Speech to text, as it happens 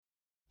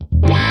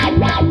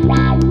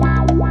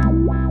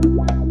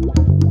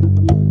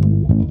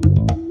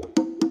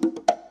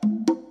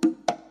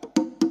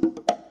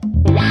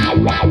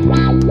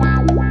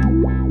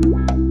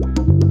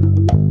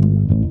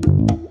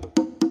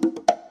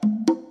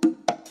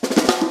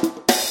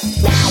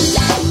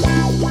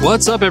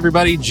What's up,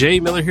 everybody? Jay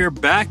Miller here,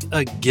 back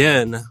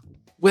again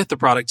with the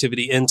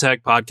Productivity in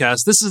Tech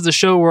podcast. This is the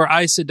show where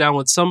I sit down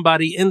with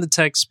somebody in the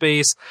tech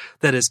space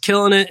that is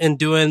killing it and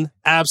doing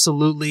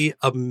absolutely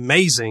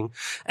amazing.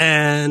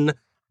 And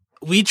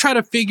we try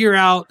to figure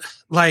out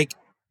like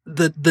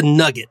the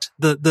nugget,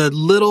 the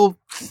little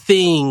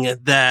thing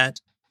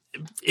that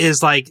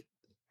is like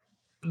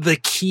the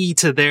key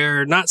to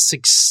their, not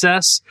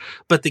success,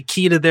 but the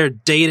key to their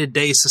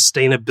day-to-day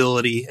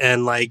sustainability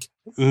and like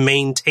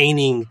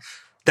maintaining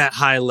that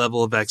high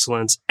level of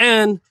excellence.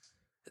 And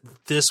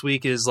this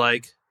week is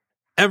like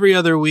every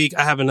other week.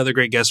 I have another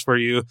great guest for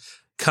you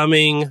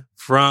coming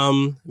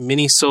from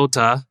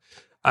Minnesota.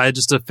 I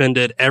just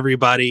offended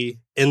everybody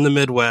in the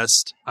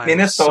Midwest.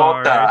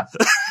 Minnesota.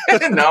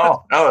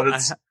 No,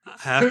 that's, I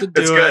have to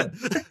do it.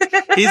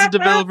 He's a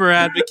developer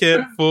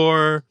advocate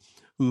for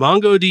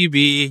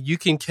MongoDB. You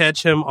can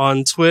catch him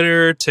on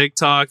Twitter,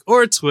 TikTok,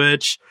 or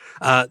Twitch.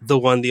 The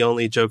one, the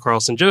only Joe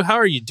Karlsson. Joe, how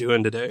are you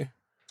doing today?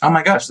 Oh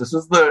my gosh, this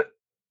was the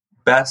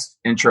best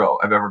intro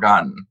I've ever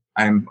gotten.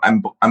 I'm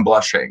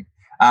blushing.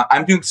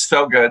 I'm doing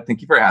so good.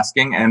 Thank you for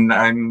asking, and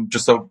I'm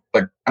just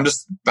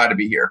glad to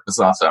be here. This is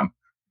awesome.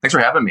 Thanks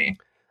for having me.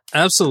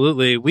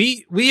 Absolutely.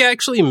 We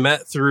actually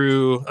met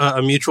through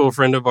a mutual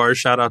friend of ours.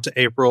 Shout out to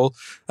April.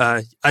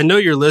 I know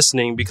you're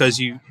listening because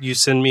you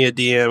send me a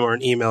DM or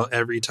an email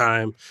every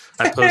time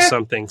I post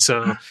something.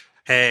 So,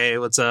 hey,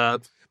 what's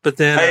up? But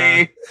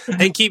then,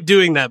 and keep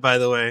doing that, by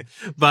the way.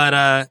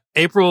 But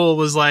April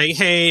was like,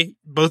 hey,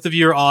 both of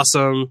you are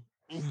awesome.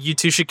 You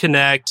two should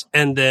connect.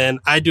 And then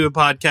I do a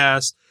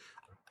podcast.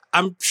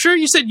 I'm sure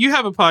you said you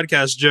have a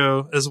podcast,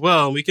 Joe, as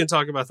well. And we can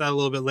talk about that a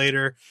little bit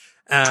later.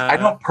 I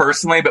don't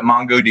personally, but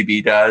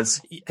MongoDB does.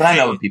 But I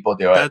know that people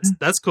do it.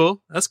 That's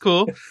cool. That's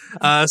cool.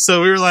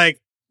 So we were like,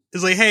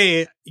 it's like,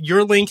 hey,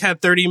 your link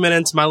had 30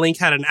 minutes. My link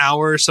had an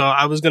hour. So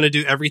I was going to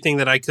do everything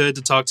that I could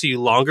to talk to you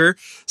longer.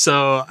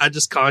 So I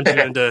just conned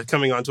you into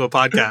coming onto a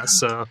podcast.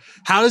 So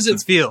how does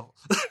it feel?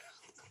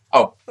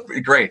 Oh,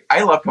 great.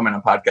 I love coming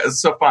on podcasts.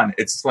 It's so fun.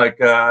 It's like,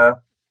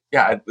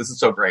 this is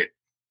so great.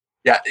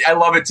 Yeah, I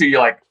love it too. You're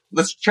like,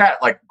 let's chat.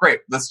 Like, great.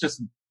 Let's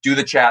just do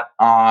the chat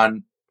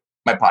on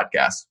my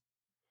podcast.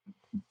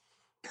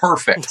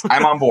 Perfect.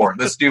 I'm on board.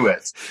 Let's do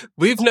it.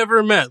 We've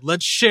never met.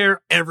 Let's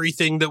share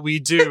everything that we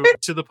do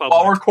to the public.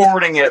 While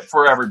recording it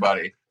for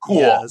everybody.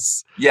 Cool.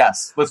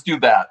 Yes. Let's do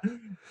that.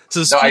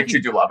 So I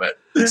actually do love it.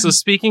 So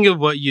speaking of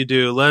what you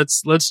do,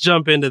 let's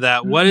jump into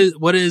that.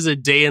 What is a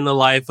day in the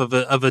life of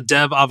a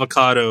dev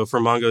avocado for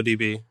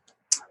MongoDB?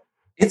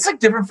 It's like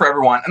different for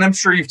everyone, and I'm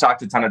sure you've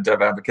talked to a ton of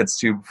dev advocates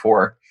too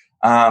before.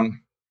 Only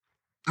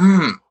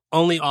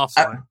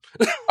offline.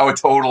 Oh,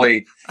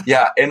 totally.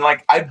 Yeah. And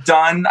like I've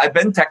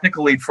been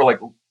technical lead for like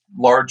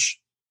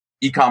large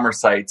e-commerce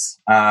sites.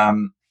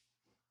 And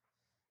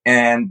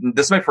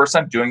this is my first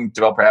time doing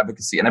developer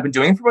advocacy, and I've been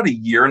doing it for about a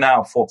year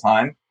now, full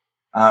time.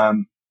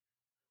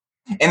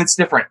 And it's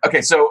different.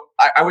 Okay. So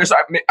I want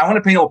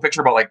to paint a little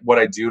picture about like what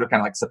I do to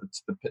kind of like set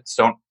the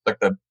tone, like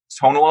the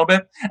tone a little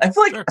bit. I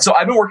feel like, So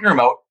I've been working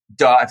remote.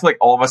 I feel like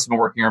all of us have been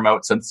working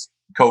remote since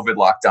COVID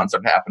lockdown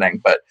started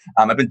happening, but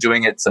I've been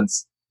doing it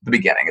since the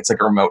beginning. It's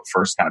like a remote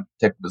first kind of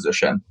type of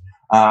position.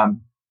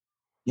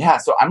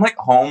 So I'm like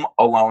home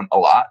alone a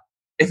lot.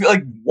 I feel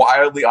like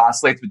wildly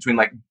oscillates between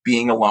like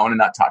being alone and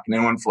not talking to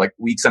anyone for like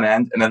weeks on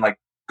end, and then like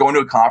going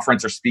to a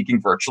conference or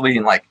speaking virtually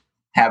and like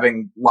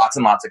having lots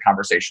and lots of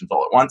conversations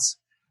all at once.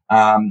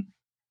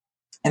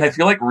 And I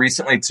feel like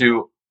recently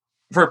too,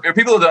 for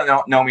people who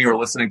don't know me or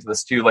listening to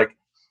this too, like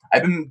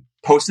I've been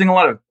posting a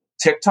lot of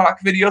TikTok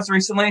videos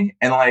recently,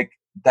 and like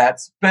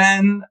that's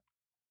been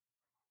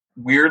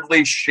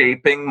weirdly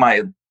shaping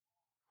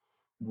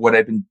what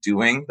I've been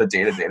doing the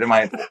day-to-day to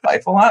my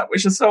life a lot,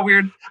 which is so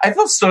weird. I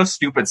feel so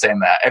stupid saying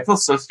that. I feel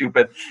so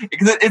stupid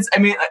because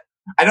I'm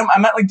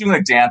not like doing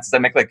like dances. I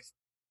make like,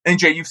 and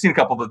Jay, you've seen a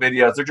couple of the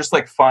videos. They're just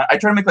like fun. I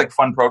try to make like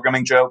fun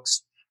programming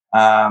jokes,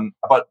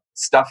 about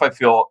stuff I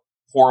feel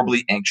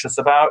horribly anxious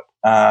about.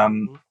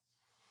 And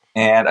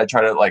I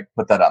try to like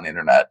put that on the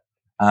internet.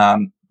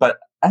 But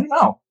I don't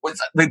know.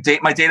 What's my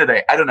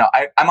day-to-day? I don't know.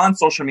 I'm on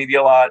social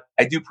media a lot.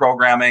 I do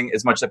programming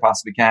as much as I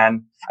possibly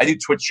can. I do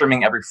Twitch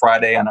streaming every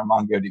Friday on our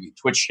MongoDB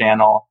Twitch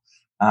channel.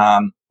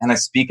 And I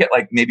speak at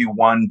like maybe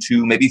 1,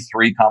 2, maybe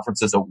 3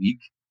 conferences a week.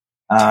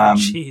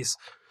 Jeez.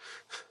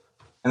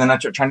 And then I'm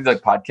trying to do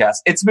like podcasts.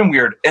 It's been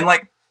weird. And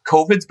like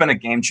COVID's been a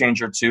game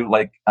changer too.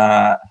 Like,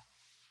 I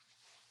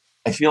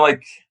feel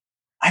like,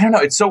 I don't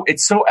know. It's so,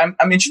 I'm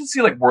interested to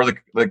see like where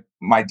like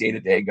my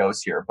day-to-day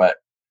goes here, but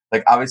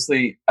like,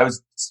 obviously I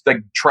was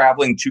like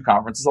traveling to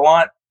conferences a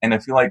lot, and I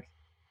feel like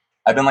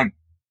I've been like,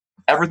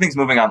 everything's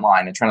moving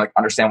online and trying to like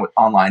understand what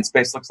online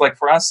space looks like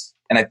for us.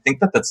 And I think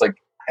that's like,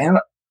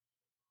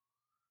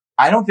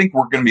 I don't think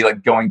we're going to be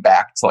like going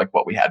back to like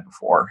what we had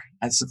before.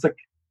 It's just like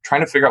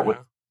trying to figure out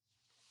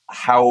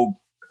how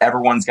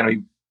everyone's going to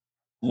be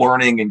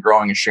learning and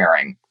growing and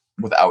sharing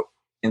without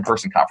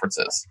in-person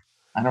conferences.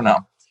 I don't know.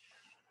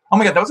 Oh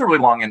my God, that was a really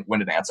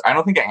long-winded answer. I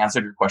don't think I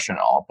answered your question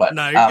at all, but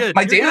no, you're good.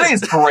 My day-to-day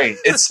is great.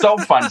 It's so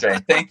fun, Jay.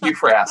 Thank you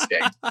for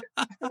asking.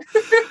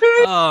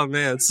 Oh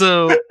man.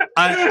 So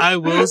I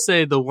will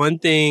say the one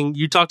thing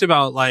you talked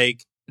about,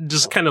 like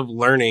just kind of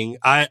learning.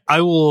 I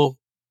will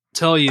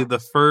tell you the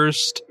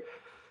first,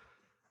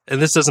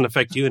 and this doesn't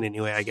affect you in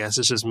any way, I guess.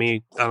 It's just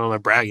me, I don't know,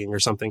 bragging or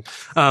something.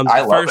 I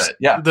love it.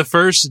 Yeah. The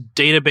first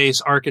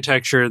database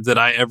architecture that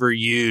I ever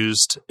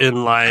used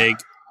in like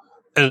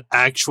an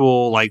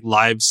actual like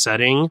live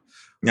setting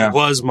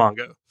was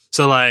Mongo.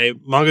 So like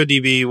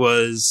MongoDB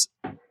was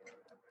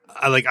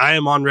I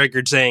am on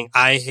record saying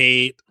I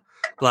hate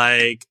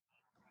like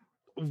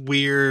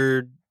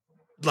weird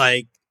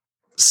like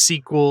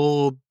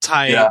SQL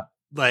type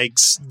like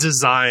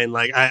design.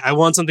 Like I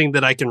want something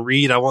that I can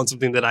read. I want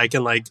something that I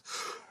can like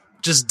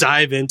just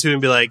dive into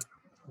and be like,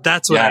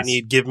 that's what I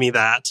need. Give me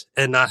that,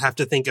 and not have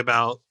to think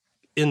about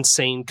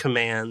insane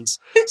commands.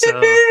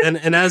 So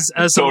and as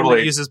someone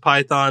that uses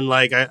Python,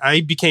 like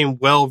I became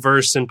well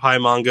versed in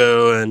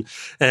PyMongo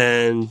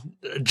and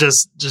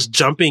just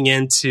jumping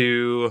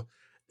into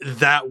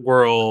that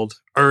world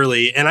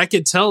early. And I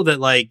could tell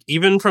that like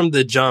even from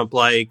the jump,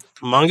 like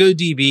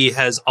MongoDB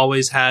has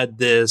always had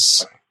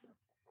this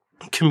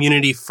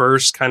community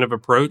first kind of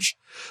approach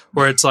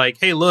where it's like,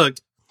 hey, look,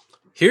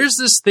 here's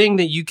this thing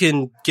that you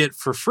can get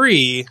for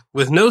free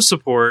with no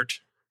support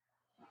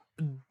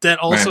that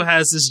also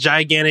has this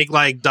gigantic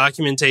like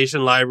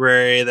documentation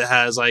library that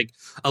has like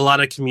a lot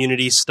of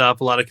community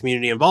stuff, a lot of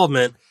community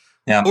involvement.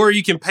 Yeah. Or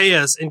you can pay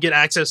us and get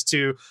access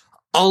to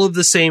all of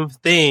the same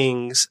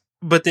things.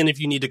 But then if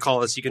you need to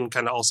call us, you can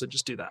kind of also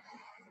just do that.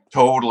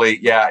 Totally.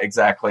 Yeah,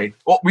 exactly.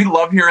 Well, we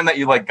love hearing that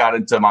you like got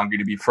into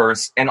MongoDB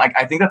first. And like,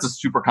 I think that's a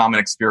super common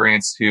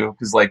experience too.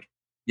 Cause like,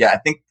 I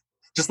think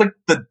just like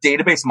the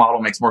database model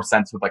makes more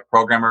sense with like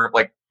programmer,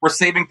 like we're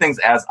saving things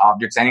as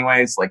objects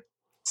anyways, like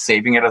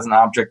saving it as an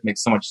object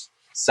makes so much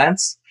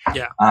sense.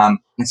 Yeah.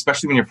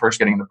 Especially when you're first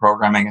getting into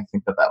programming, I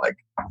think that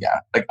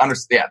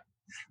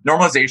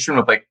normalization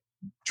with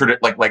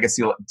like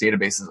legacy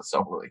databases is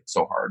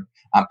so hard.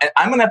 And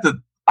I'm going to have to,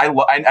 I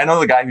know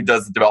the guy who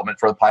does the development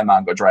for the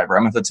PyMongo driver.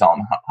 I'm going to have to tell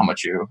him how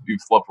much you've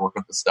loved to work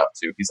with this stuff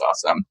too. He's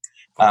awesome.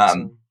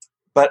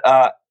 But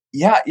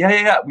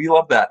we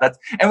love that.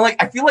 And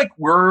like, I feel like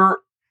we're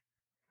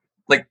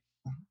like,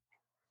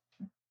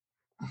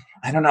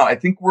 I don't know. I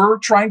think we're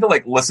trying to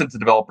like listen to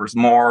developers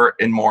more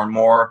and more and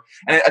more.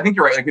 And I think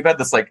you're right. Like we've had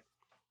this like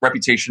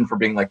reputation for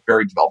being like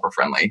very developer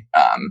friendly.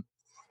 And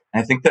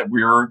I think that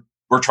we're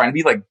trying to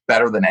be like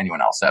better than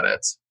anyone else at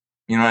it.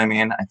 You know what I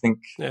mean? I think,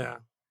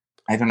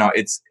 I don't know.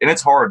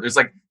 It's hard. There's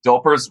like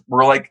developers,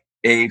 we're like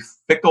a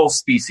fickle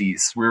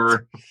species.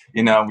 We're,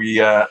 we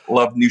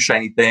love new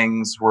shiny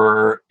things.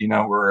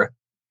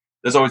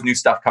 There's always new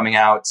stuff coming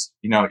out.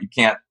 You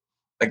can't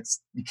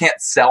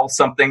sell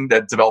something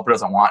that developer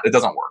doesn't want. It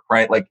doesn't work,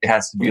 right? Like it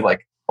has to be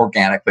like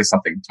organically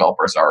something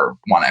developers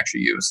want to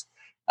actually use,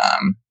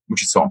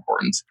 which is so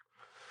important.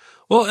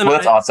 Well,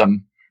 that's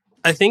awesome.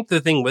 I think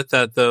the thing with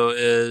that though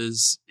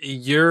is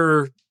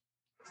your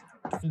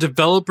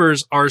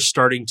developers are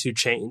starting to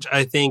change.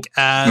 I think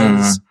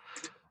as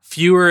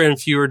fewer and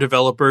fewer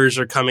developers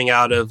are coming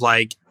out of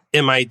like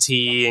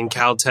MIT and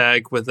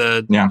Caltech with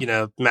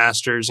a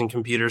master's in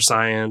computer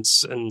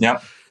science, and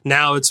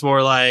now it's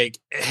more like,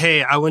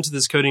 hey, I went to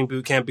this coding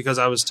boot camp because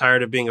I was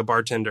tired of being a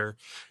bartender,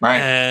 right?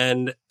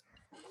 And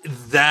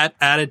that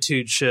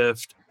attitude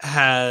shift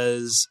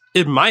has,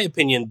 in my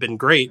opinion, been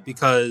great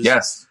because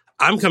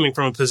I'm coming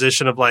from a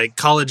position of like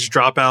college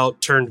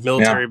dropout turned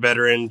military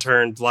veteran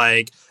turned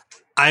like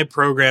I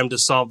programmed to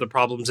solve the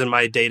problems in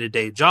my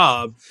day-to-day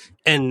job.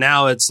 And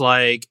now it's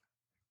like,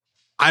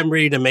 I'm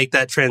ready to make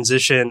that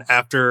transition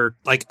after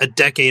like a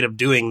decade of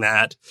doing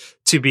that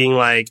to being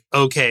like,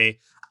 okay,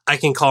 I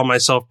can call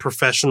myself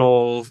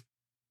professional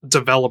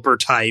developer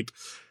type.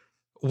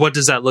 What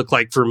does that look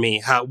like for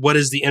me? What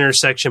is the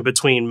intersection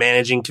between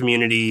managing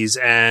communities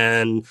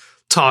and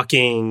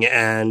talking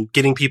and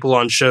getting people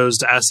on shows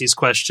to ask these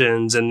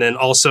questions, and then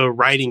also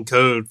writing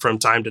code from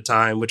time to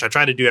time, which I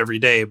try to do every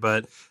day,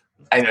 but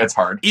I know it's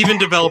hard. Even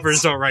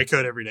developers don't write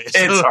code every day. So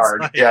it's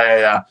hard. Like,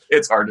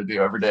 it's hard to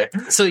do every day.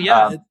 So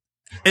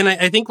and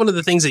I think one of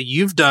the things that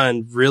you've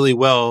done really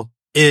well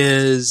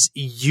is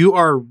you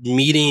are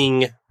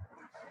meeting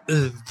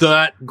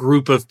that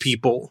group of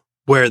people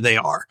where they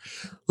are.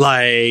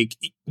 Like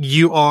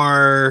you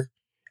are,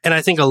 and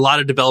I think a lot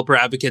of developer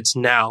advocates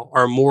now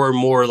are more and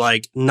more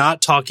like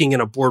not talking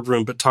in a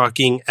boardroom, but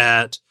talking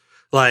at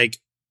like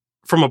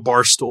from a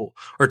bar stool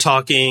or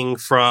talking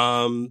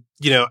from,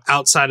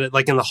 outside of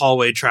like in the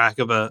hallway track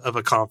of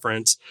a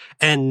conference.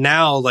 And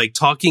now like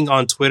talking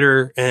on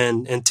Twitter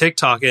and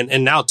TikTok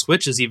and now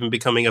Twitch is even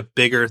becoming a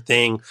bigger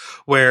thing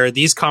where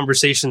these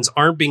conversations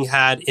aren't being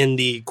had in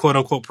the quote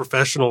unquote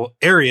professional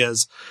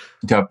areas.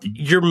 Yep.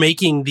 You're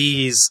making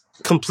these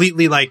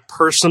completely like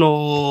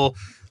personal,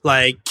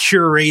 like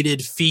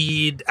curated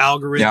feed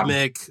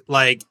algorithmic,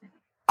 like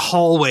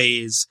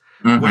hallways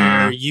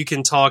where you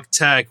can talk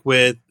tech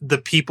with the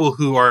people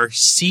who are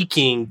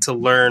seeking to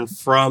learn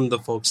from the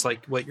folks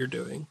like what you're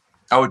doing.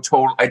 I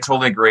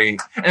totally agree.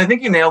 And I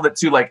think you nailed it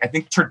too. Like, I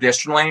think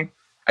traditionally,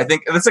 this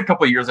is a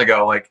couple of years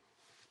ago, like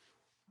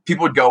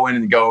people would go in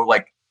and go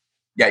like,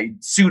 yeah,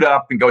 you'd suit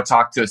up and go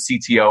talk to a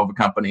CTO of a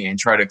company and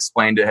try to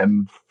explain to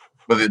him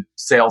with a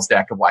sales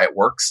deck of why it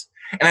works.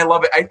 And I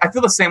love it. I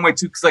feel the same way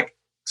too. Cause like,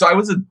 so I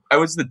was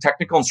the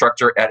technical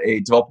instructor at a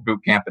developer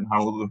boot camp in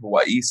Honolulu,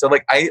 Hawaii. So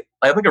like I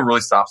have like a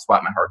really soft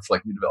spot in my heart for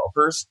like new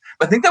developers.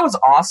 But I think that was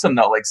awesome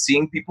though, like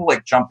seeing people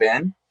like jump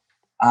in.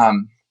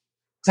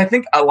 So I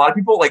think a lot of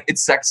people like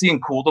it's sexy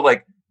and cool to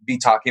like be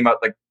talking about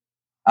like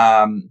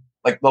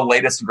the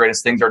latest and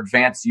greatest things or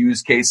advanced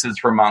use cases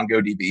for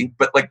MongoDB.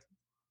 But like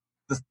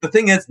the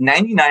thing is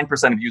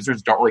 99% of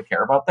users don't really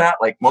care about that.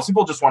 Like most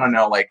people just want to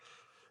know like,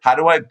 how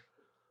do I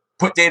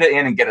put data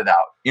in and get it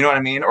out? You know what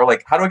I mean? Or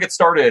like, how do I get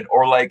started?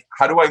 Or like,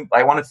 how do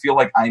I want to feel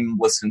like I'm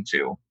listened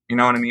to? You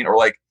know what I mean? Or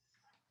like,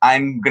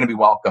 I'm going to be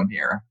welcome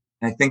here.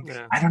 And I think,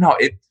 I don't know,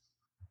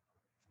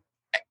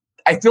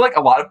 I feel like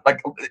a lot of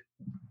like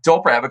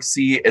developer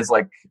advocacy is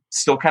like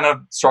still kind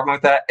of struggling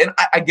with that. And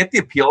I get the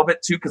appeal of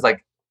it too. Cause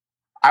like,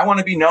 I want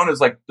to be known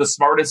as like the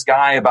smartest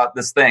guy about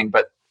this thing,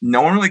 but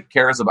no one really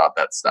cares about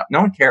that stuff.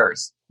 No one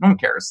cares.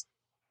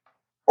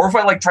 Or if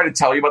I like try to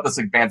tell you about this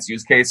advanced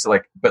use case,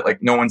 like, but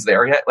like no one's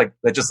there yet, like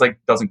that just like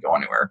doesn't go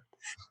anywhere.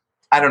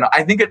 I don't know.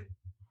 I think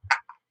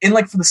in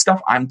like for the stuff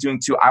I'm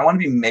doing too, I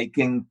want to be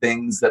making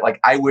things that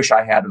like I wish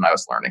I had when I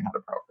was learning how to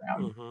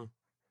program.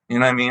 You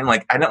know what I mean?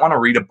 Like I didn't want to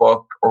read a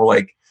book or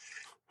like,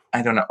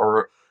 I don't know,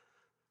 or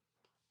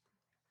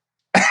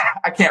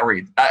I can't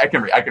read. I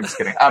can read. I'm just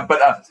kidding.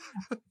 But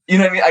you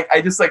know what I mean?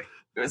 I just like,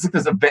 it's like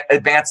this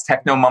advanced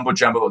techno mumbo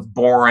jumbo that was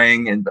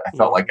boring. And I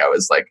felt like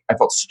I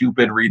felt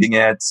stupid reading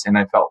it and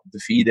I felt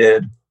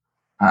defeated.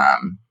 I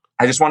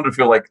just wanted to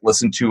feel like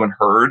listened to and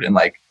heard and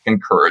like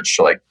encouraged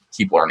to like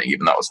keep learning,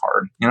 even though it was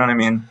hard. You know what I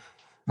mean?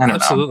 I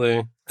don't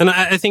know. And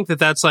I think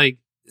that's like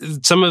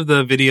some of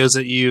the videos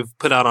that you've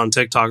put out on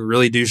TikTok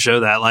really do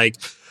show that, like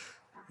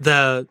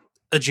a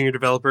junior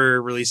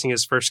developer releasing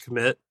his first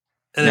commit.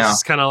 And it's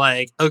just kind of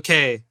like,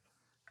 okay,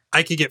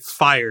 I could get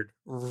fired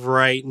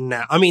right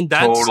now. I mean,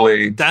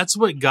 that's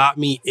what got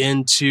me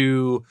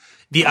into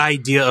the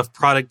idea of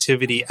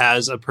productivity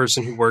as a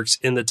person who works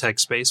in the tech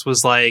space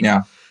was like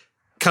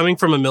coming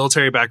from a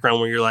military background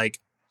where you're like,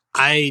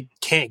 I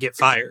can't get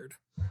fired.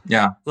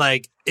 Yeah.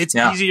 Like it's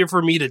easier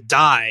for me to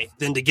die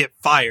than to get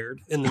fired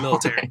in the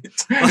military.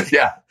 Like,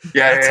 yeah.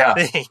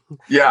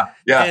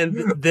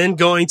 And then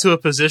going to a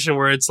position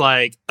where it's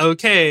like,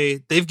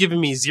 okay, they've given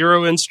me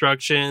zero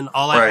instruction.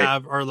 All I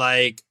have are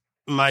like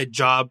my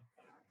job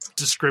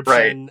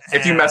description. Right.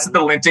 If you mess with the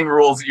linting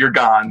rules, you're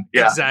gone.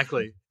 Yeah.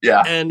 Exactly.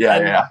 Yeah. And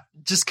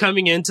just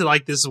coming into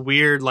like this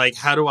weird, like,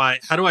 how do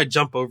I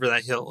jump over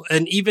that hill?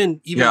 And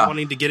even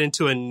wanting to get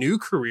into a new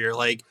career,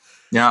 like,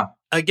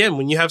 again,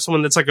 when you have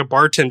someone that's like a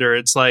bartender,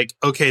 it's like,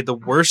 okay, the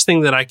worst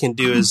thing that I can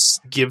do is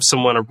give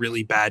someone a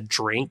really bad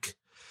drink.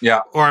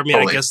 Yeah. Or, I mean,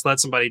 I guess let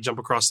somebody jump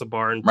across the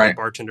bar and play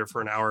bartender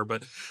for an hour.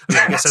 But I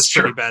mean, I guess that's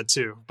pretty bad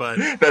too. But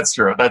That's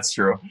true.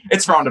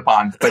 It's frowned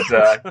upon. But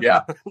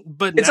yeah.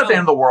 But it's not the end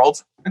of the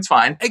world. It's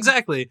fine.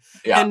 Exactly.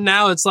 Yeah. And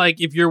now it's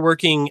like if you're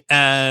working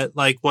at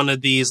like one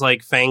of these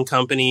like FANG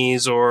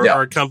companies or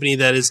a company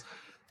that is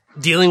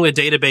dealing with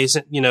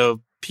database, you know,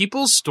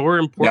 people store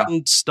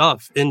important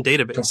stuff in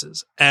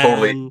databases.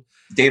 And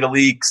data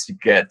leaks, you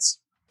get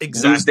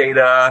lose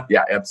data.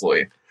 Yeah,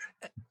 absolutely.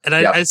 And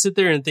I sit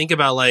there and think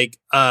about like,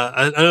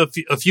 I know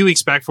a few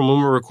weeks back from when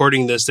we were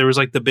recording this, there was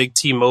like the big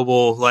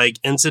T-Mobile like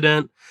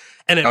incident.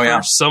 And at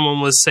first someone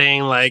was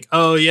saying like,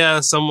 oh yeah,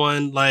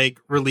 someone like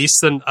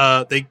released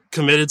they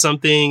committed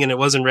something and it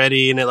wasn't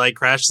ready and it like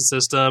crashed the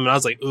system. And I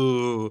was like,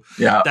 ooh,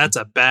 that's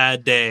a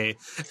bad day.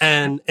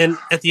 And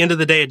at the end of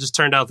the day, it just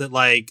turned out that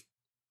like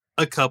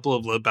a couple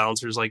of load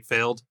balancers like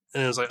failed.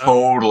 And it was like,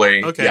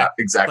 totally. Okay. Yeah,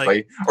 exactly.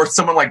 Like, or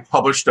someone like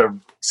published a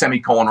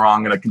semicolon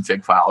wrong in a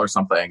config file or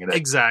something. And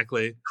it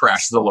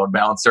crashes the load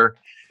balancer.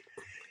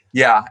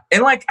 Yeah.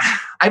 And like,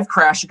 I've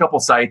crashed a couple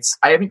sites.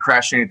 I haven't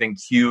crashed anything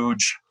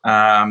huge.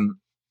 And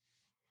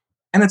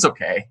it's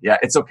okay. Yeah,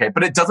 it's okay.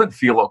 But it doesn't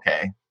feel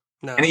okay.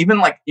 No. And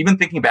even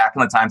thinking back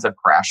on the times I've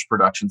crashed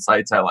production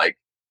sites, I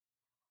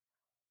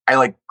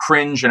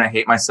cringe and I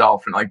hate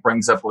myself and like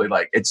brings up really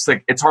like, it's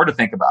hard to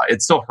think about.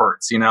 It still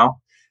hurts, you know?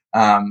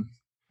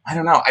 I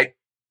don't know.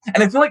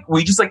 I feel like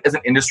we just like as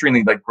an industry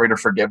need like greater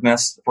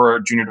forgiveness for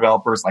junior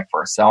developers, like for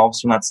ourselves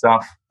from that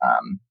stuff.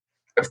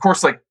 Of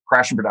course, like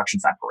crashing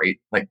production's not great.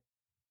 Like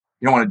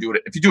you don't want to do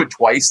it. If you do it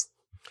twice,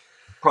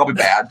 probably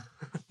bad.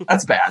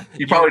 That's bad.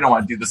 You probably don't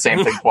want to do the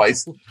same thing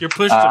twice. Your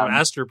push to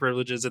master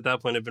privileges at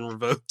that point have been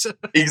revoked.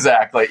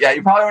 Exactly. Yeah.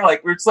 You probably were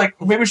like, we're just like,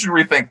 maybe we should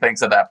rethink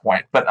things at that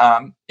point. But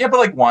but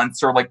like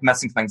once or like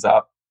messing things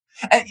up.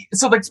 And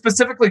so like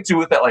specifically too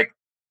with that, like,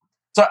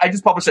 so I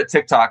just published a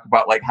TikTok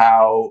about like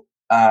how,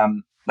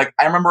 like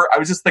I remember I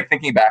was just like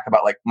thinking back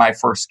about like my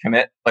first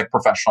commit, like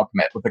professional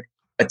commit with like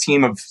a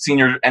team of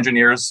senior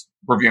engineers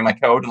reviewing my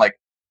code and like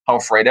how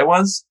afraid I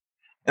was.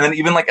 And then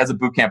even like as a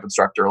boot camp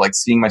instructor, like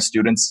seeing my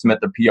students submit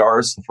their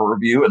PRs for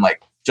review and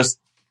like just,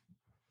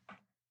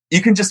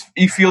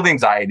 you feel the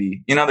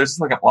anxiety, there's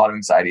just like a lot of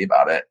anxiety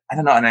about it. I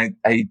don't know. And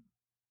I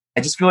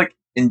just feel like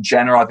in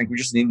general, I think we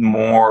just need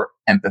more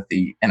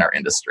empathy in our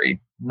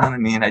industry. You know what I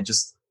mean? I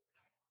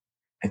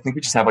think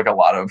we just have like a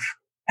lot of,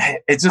 we're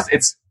in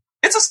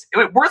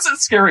a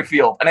scary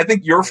field. And I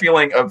think your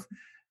feeling of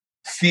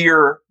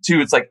fear too,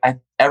 it's like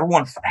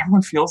everyone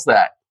feels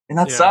that. And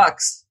that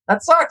sucks.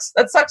 That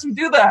sucks. We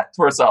do that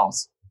to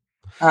ourselves.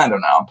 I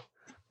don't know.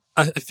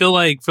 I feel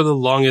like for the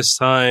longest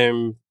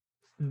time,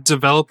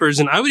 developers,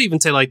 and I would even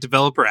say like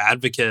developer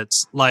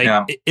advocates,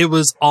 like it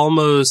was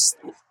almost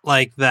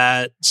like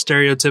that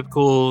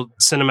stereotypical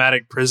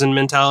cinematic prison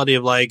mentality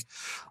of like,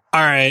 all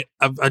right,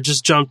 I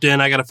just jumped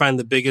in. I got to find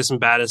the biggest and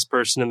baddest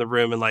person in the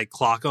room and like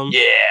clock them.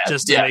 Yeah,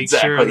 just to make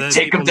exactly. sure that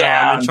take them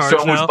down. I'm show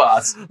them who's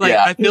boss. Like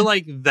I feel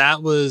like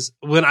that was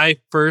when I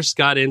first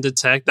got into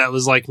tech. That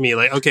was like me.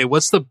 Like, okay,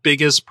 what's the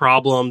biggest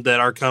problem that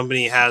our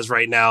company has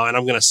right now, and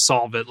I'm going to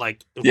solve it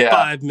like in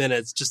 5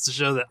 minutes just to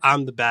show that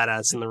I'm the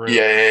badass in the room.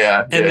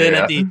 Yeah. And then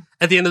at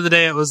the end of the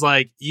day, it was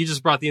like you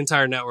just brought the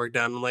entire network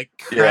down. I'm like,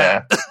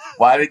 crap. Yeah.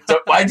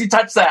 Why'd you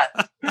touch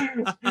that?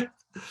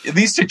 At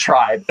least you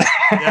tried.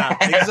 Yeah,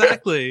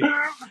 exactly.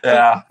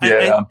 Yeah.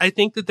 I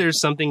think that there's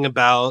something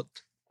about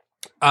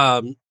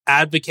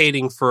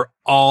advocating for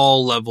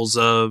all levels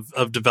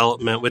of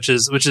development, which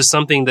is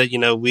something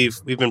that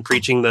we've been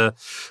preaching the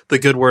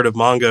good word of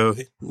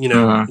Mongo,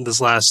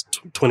 this last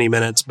 20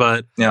 minutes.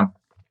 But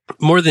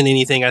more than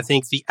anything, I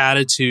think the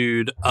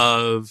attitude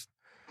of,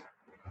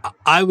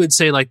 I would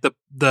say like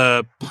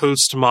the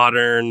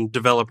postmodern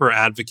developer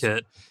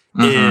advocate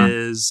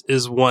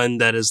is one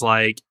that is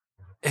like,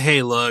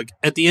 hey, look,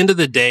 at the end of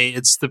the day,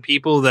 it's the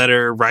people that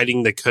are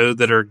writing the code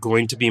that are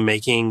going to be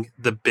making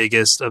the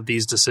biggest of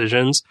these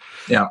decisions.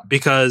 Yeah.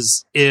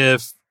 Because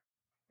if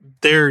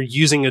they're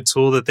using a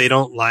tool that they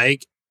don't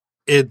like,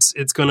 it's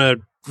going to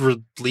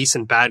release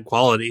in bad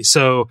quality.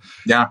 So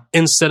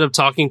instead of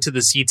talking to the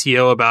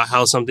CTO about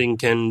how something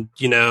can,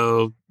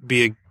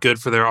 be good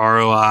for their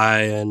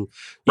ROI and,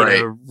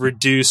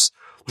 reduce...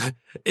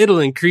 It'll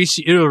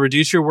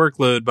reduce your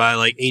workload by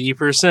like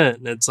 80%.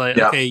 And it's like,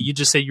 okay, you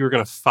just said you were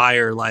going to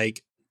fire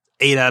like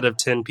 8 out of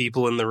 10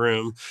 people in the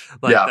room.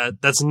 Like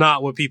that's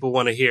not what people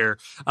want to hear.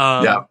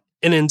 And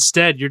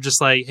instead you're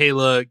just like, hey,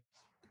 look,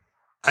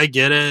 I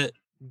get it.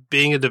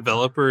 Being a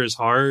developer is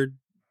hard.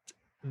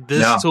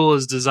 This tool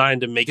is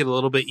designed to make it a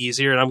little bit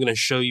easier, and I'm going to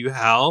show you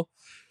how.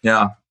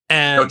 Yeah.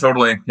 And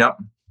totally. Yep.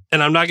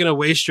 And I'm not going to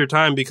waste your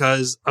time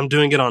because I'm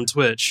doing it on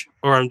Twitch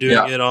or I'm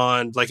doing it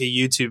on like a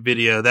YouTube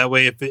video. That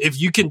way, if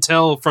you can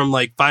tell from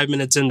like 5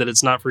 minutes in that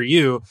it's not for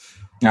you,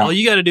 all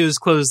you got to do is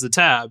close the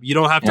tab. You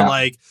don't have to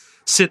like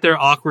sit there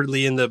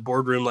awkwardly in the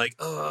boardroom like,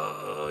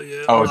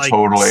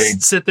 totally.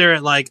 Sit there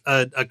at like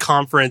a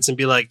conference and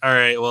be like, all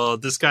right, well,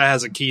 this guy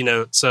has a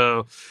keynote.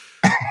 So,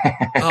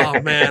 oh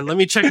man, let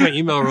me check my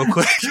email real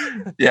quick.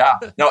 Yeah,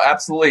 no,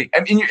 absolutely. I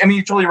mean,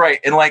 you're totally right.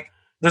 And like,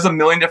 there's a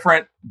million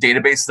different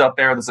databases out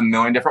there. There's a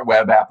million different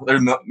web apps. There's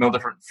a million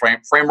different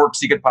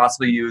frameworks you could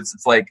possibly use.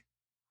 It's like,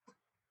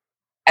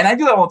 and I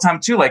do that all the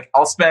time too. Like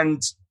I'll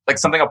spend like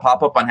something will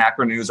pop up on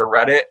Hacker News or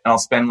Reddit, and I'll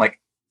spend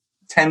like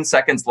 10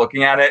 seconds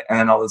looking at it, and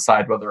then I'll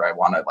decide whether I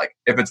want to like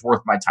if it's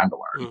worth my time to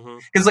learn.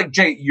 Because like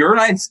Jay, your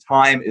and I's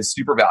time is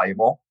super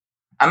valuable.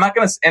 I'm not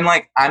gonna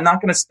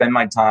spend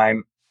my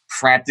time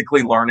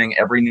frantically learning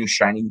every new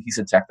shiny piece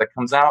of tech that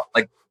comes out.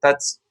 Like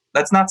that's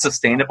not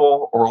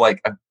sustainable, or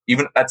like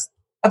even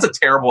that's a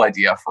terrible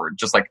idea for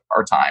just like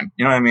our time.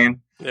 You know what I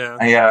mean? Yeah.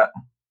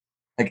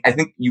 I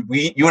think you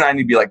and I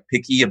need to be like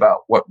picky about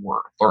what we're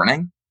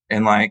learning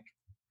and like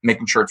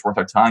making sure it's worth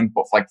our time,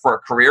 both like for a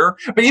career,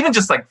 but even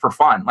just like for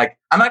fun. Like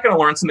I'm not going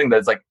to learn something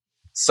that's like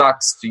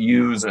sucks to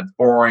use and it's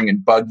boring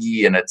and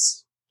buggy and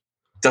it's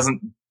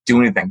doesn't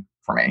do anything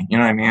for me. You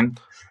know what I mean?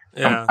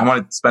 Yeah. I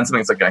want to spend something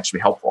that's like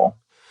actually helpful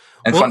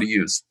and fun to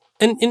use.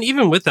 And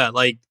even with that,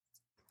 like,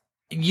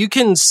 you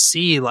can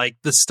see like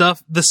the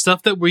stuff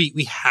that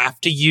we have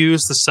to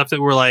use, the stuff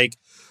that we're like,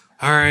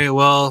 all right,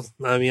 well,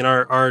 I mean,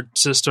 our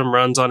system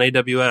runs on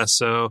AWS.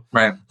 So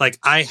like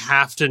I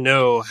have to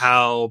know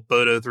how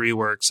Bodo 3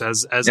 works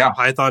as a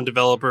Python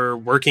developer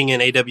working in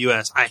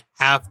AWS. I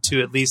have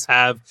to at least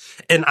have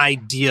an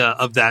idea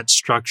of that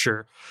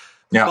structure.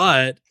 Yeah.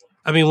 But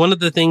I mean, one of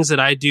the things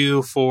that I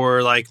do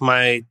for like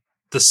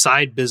the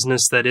side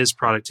business that is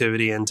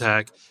productivity in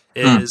tech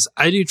is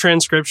I do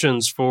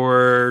transcriptions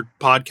for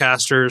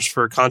podcasters,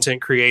 for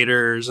content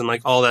creators, and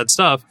like all that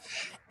stuff.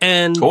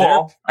 And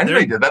cool. I didn't know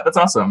you did that. That's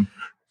awesome.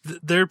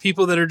 There are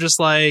people that are just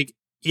like,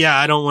 yeah,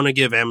 I don't want to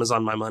give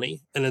Amazon my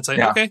money. And it's like,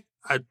 okay,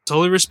 I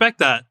totally respect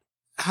that.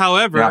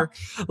 However,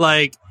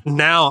 like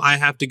now I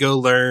have to go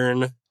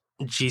learn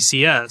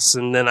GCS,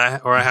 and then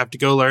I have to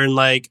go learn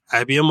like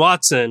IBM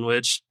Watson,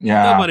 which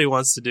nobody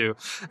wants to do.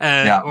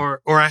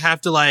 Or I have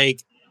to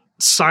like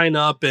sign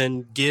up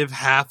and give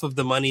half of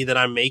the money that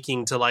I'm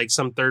making to like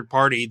some third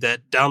party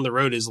that down the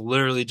road is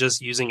literally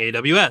just using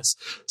AWS.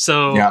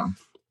 So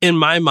in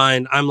my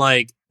mind, I'm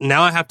like,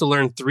 now I have to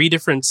learn 3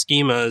 different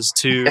schemas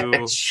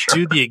to Sure.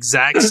 do the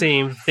exact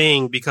same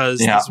thing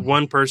because Yeah. this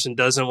one person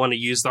doesn't want to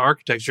use the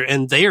architecture,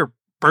 and they are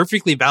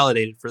perfectly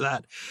validated for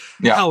that.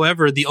 Yeah.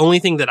 However, the only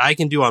thing that I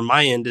can do on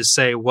my end is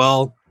say,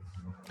 well,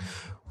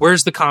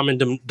 where's the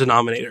common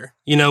denominator?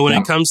 You know, when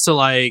it comes to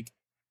like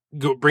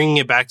bringing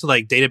it back to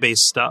like database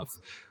stuff,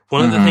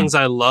 one of the things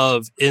I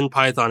love in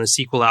Python is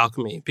SQL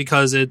Alchemy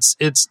because it's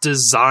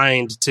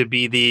designed to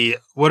be the,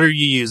 what are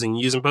you using?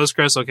 You using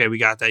Postgres? Okay, we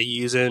got that.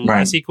 You using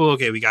MySQL?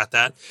 Okay, we got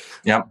that.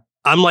 Yep.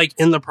 I'm like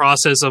in the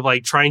process of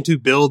like trying to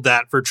build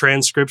that for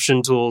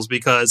transcription tools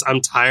because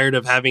I'm tired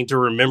of having to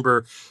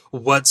remember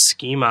what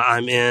schema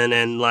I'm in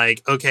and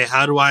like, okay,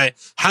 how do I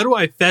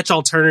fetch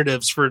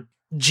alternatives for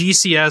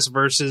GCS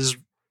versus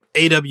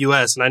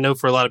AWS? And I know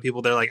for a lot of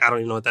people, they're like, I don't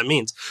even know what that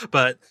means,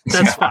 but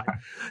that's fine.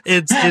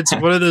 It's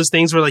one of those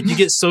things where like you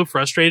get so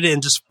frustrated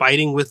and just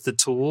fighting with the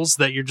tools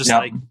that you're just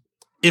like,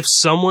 if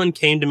someone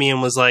came to me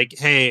and was like,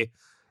 hey,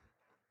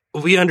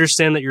 we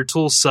understand that your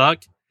tools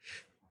suck.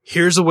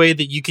 Here's a way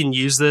that you can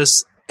use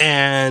this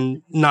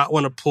and not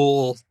want to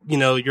pull, you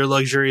know, your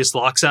luxurious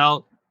locks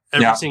out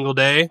every single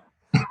day,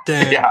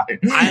 then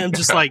I am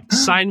just like,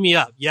 sign me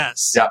up.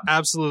 Yes,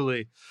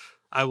 absolutely.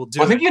 I will do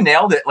it. I think you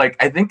nailed it. Like,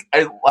 I think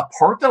a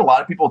part that a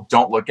lot of people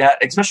don't look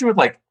at, especially with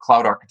like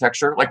cloud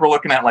architecture, like we're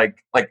looking at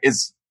like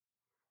is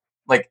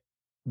like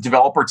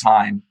developer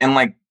time, and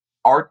like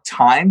our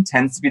time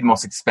tends to be the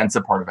most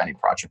expensive part of any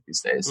project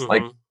these days.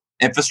 Like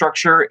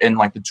infrastructure and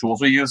like the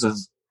tools we use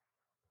is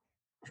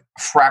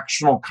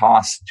fractional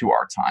cost to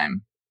our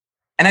time.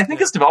 And I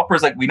think as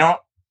developers, like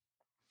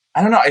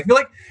I don't know. I feel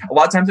like a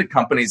lot of times at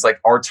companies, like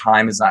our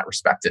time is not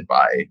respected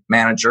by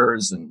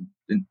managers and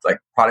like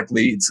product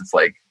leads. It's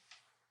like,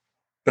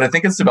 but I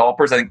think as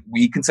developers, I think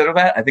we consider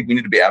that. I think we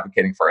need to be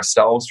advocating for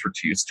ourselves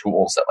to use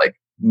tools that like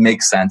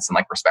make sense and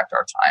like respect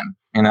our time,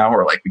 you know,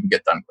 or like we can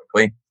get done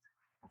quickly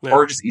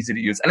or just easy to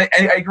use. And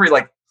I agree.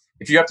 Like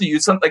if you have to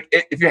use something, like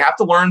if you have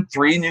to learn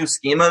 3 new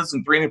schemas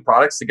and 3 new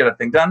products to get a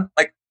thing done,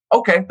 like,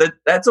 okay,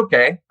 that's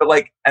okay. But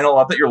like, I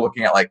love that you're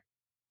looking at like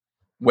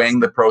weighing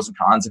the pros and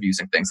cons of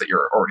using things that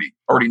you're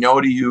already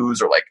know to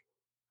use or like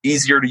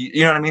easier to,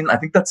 you know what I mean? I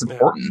think that's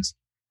important.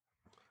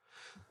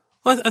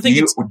 Well, I think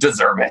you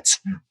deserve it.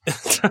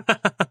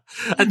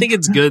 I think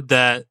it's good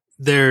that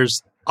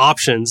there's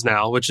options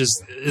now, which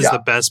is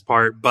the best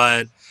part.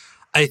 But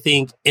I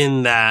think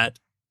in that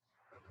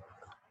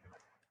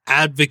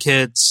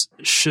advocates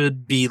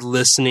should be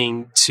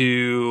listening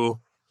to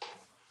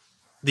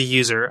the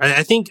user.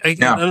 I think I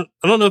don't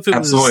know if it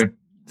was.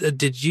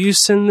 Did you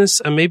send this?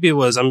 Maybe it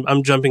was.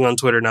 I'm jumping on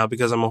Twitter now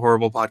because I'm a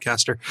horrible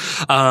podcaster.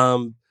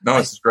 No,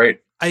 this is great.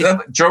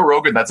 Joe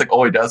Rogan, that's like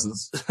all he does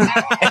is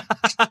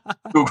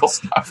Google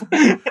stuff.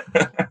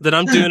 That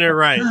I'm doing it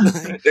right.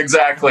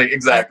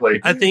 Exactly.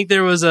 I think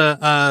there was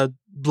a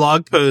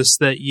blog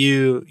post that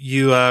you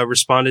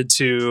responded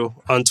to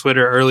on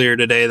Twitter earlier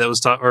today that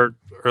was or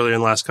earlier in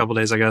the last couple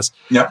of days, I guess.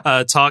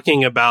 Yeah.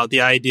 Talking about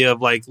the idea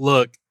of like,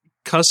 look,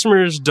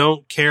 customers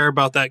don't care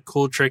about that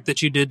cool trick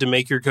that you did to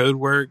make your code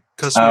work.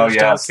 Customers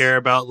don't care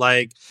about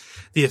like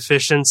the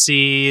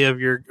efficiency of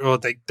your, well,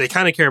 they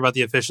kind of care about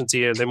the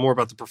efficiency and they're more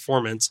about the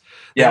performance.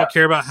 They don't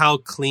care about how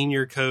clean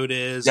your code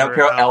is. They don't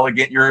care how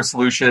elegant your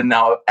solution,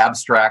 how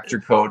abstract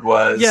your code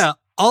was. Yeah.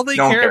 All they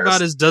care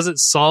about is, does it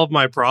solve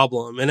my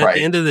problem? And at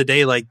the end of the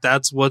day, like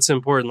that's what's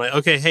important. Like,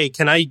 okay, hey,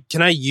 can I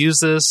use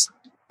this?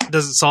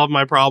 Does it solve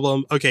my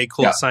problem? Okay,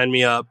 cool. Sign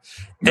me up.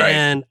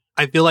 And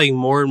I feel like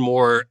more and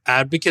more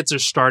advocates are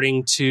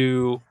starting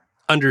to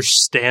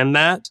understand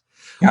that.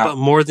 But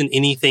more than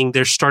anything,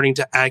 they're starting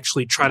to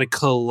actually try to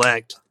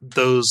collect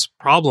those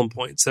problem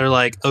points. They're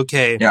like,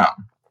 okay,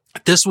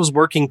 this was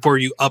working for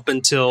you up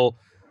until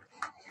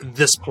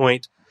this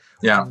point.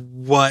 Yeah.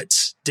 What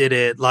did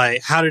it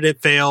like? How did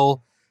it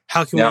fail?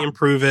 How can we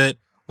improve it?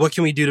 What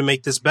can we do to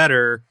make this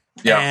better?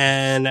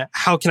 And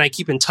how can I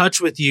keep in touch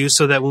with you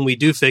so that when we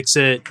do fix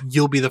it,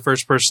 you'll be the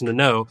first person to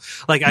know?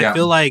 Like, I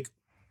feel like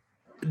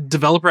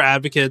developer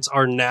advocates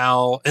are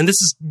now, and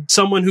this is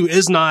someone who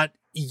is not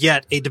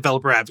yet a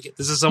developer advocate.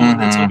 This is someone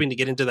that's hoping to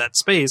get into that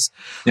space.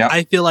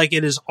 I feel like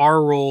it is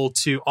our role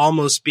to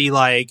almost be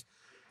like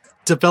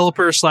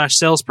developer /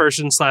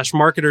 salesperson /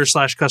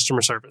 marketer /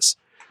 customer service.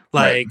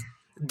 Like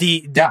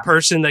the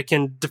person that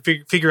can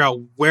figure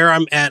out where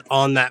I'm at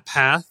on that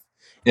path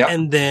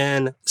and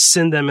then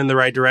send them in the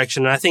right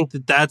direction. And I think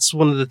that that's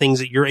one of the things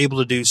that you're able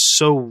to do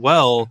so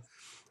well,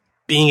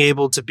 being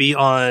able to be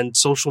on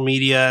social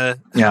media,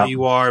 how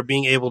you are,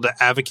 being able to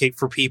advocate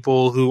for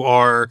people who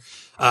are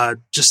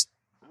just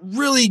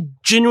really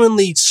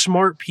genuinely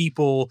smart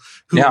people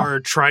who are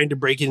trying to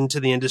break it into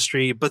the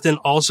industry, but then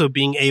also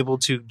being able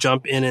to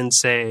jump in and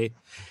say,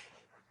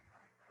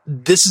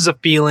 this is a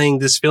feeling,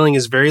 this feeling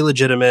is very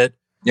legitimate.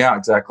 Yeah,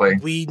 exactly.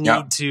 We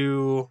need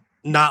to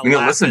not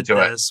listen to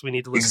this. We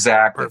need to listen.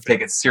 Exactly.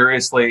 Take it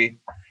seriously.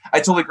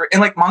 I totally agree.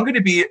 And like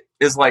MongoDB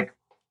is like,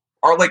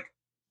 we're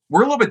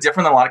a little bit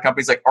different than a lot of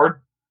companies. Like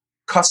our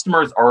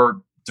customers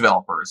are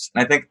developers.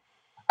 And I think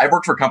I've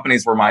worked for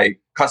companies where my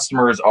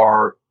customers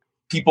are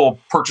people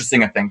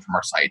purchasing a thing from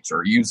our sites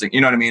or using,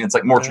 you know what I mean? It's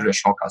like more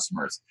traditional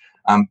customers.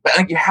 But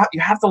like you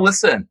have to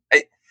listen.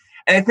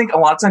 And I think a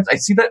lot of times I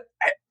see this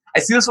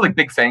with like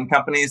big FANG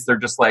companies. They're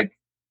just like,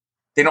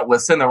 they don't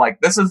listen. They're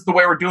like, this is the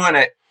way we're doing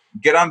it.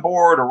 Get on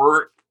board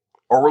or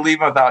we're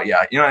leaving without you.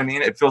 You know what I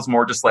mean? It feels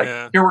more just like,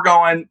 here we're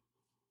going.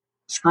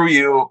 Screw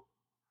you.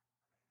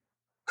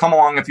 Come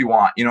along if you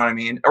want. You know what I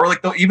mean? Or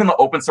like even the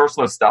open source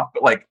low stuff,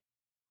 but like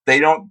they're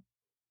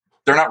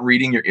not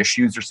reading your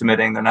issues you're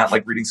submitting. They're not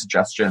like reading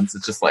suggestions.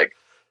 It's just like,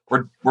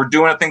 we're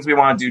doing the things we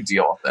want to do,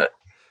 deal with it.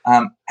 I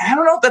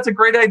don't know if that's a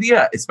great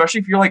idea,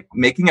 especially if you're like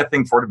making a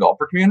thing for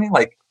developer community.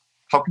 Like,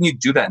 how can you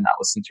do that and not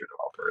listen to your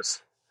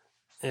developers?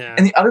 Yeah.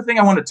 And the other thing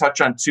I want to touch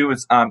on too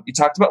is you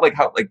talked about like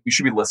how like we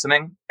should be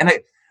listening. And I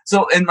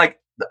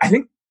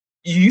think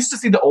you used to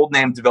see the old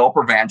name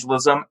developer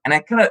evangelism, and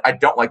I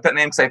don't like that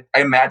name because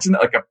I imagine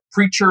like a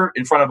preacher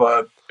in front of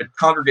a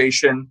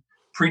congregation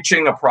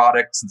preaching a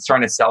product and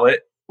trying to sell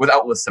it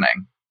without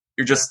listening.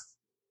 You're just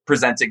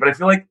presenting. But I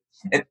feel like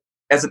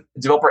as a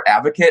developer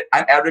advocate,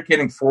 I'm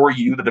advocating for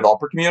you, the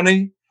developer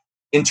community,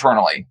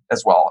 internally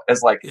as well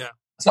as like. Yeah.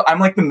 So I'm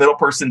like the middle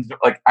person.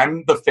 Like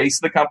I'm the face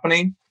of the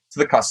company to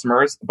the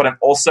customers, but I'm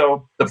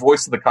also the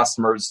voice of the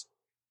customers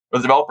or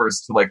the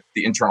developers to like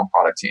the internal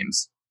product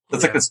teams.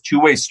 It's like this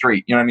two-way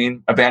street, you know what I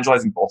mean?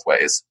 Evangelizing both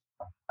ways.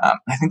 I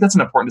think that's an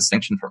important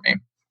distinction for me.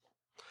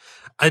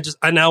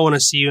 I now want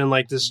to see you in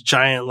like this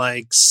giant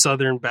like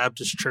Southern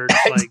Baptist church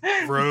like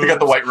robe. You got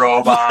the white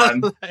robe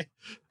on.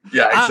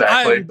 Yeah,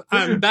 exactly.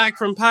 I'm back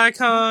from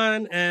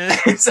PyCon and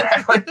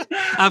exactly.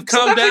 I've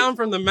come down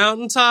from the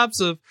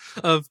mountaintops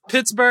of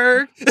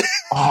Pittsburgh.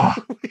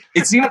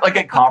 It's even like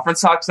at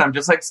conference talks, I'm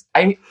just like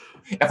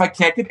if I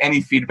can't get any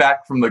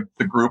feedback from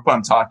the group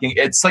I'm talking,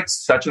 it's like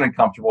such an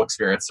uncomfortable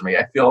experience to me.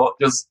 I feel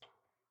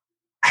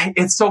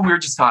it's so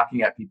weird just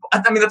talking at people.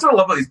 I mean, that's what I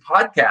love about these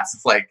podcasts.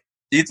 It's like,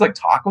 you get to like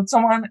talk with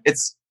someone.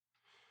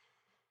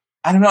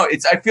 I don't know.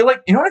 I feel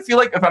like, you know what I feel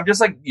like if I'm just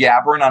like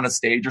yabbering on a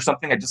stage or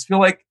something, I just feel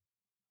like,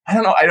 I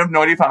don't know. I have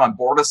no idea if I'm on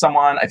board with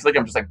someone. I feel like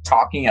I'm just like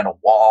talking at a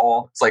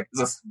wall. It's like, is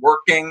this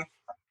working?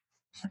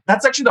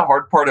 That's actually the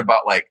hard part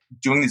about like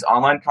doing these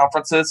online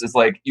conferences is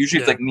like,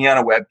 usually it's like me on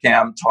a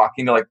webcam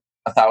talking to like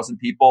 1,000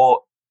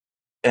 people,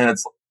 and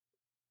it's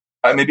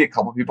maybe a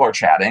couple people are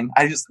chatting.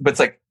 But it's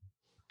like,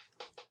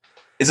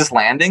 is this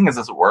landing? Does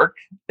this work?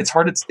 It's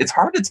hard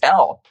to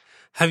tell.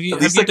 Have you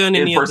done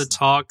any of the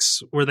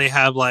talks where they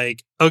have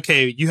like,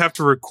 okay, you have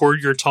to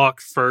record your talk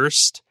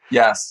first?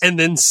 Yes. And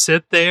then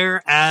sit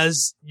there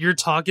as your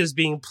talk is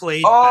being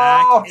played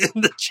back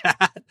in the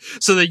chat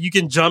so that you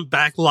can jump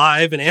back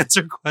live and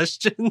answer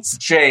questions.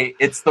 Jay,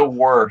 it's the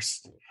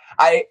worst.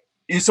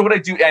 So what I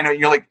do, I know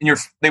you're like,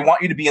 they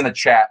want you to be in the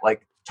chat,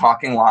 like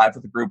talking live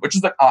with the group, which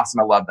is like awesome.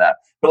 I love that.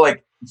 But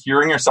like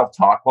hearing yourself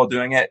talk while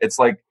doing it, it's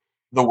like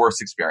the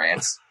worst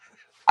experience.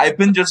 I've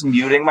been just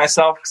muting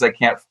myself because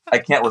I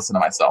can't listen to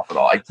myself at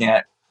all. I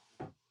can't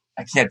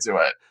do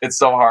it. It's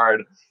so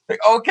hard. Like,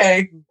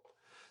 okay,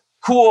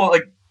 cool.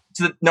 Like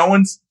no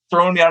one's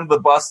throwing me under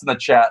the bus in the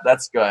chat.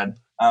 That's good.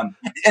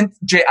 And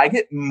Jay, I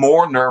get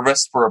more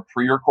nervous for a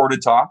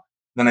pre-recorded talk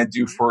than I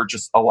do for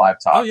just a live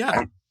talk. Oh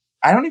yeah.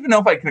 I don't even know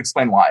if I can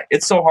explain why.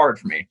 It's so hard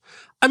for me.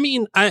 I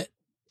mean,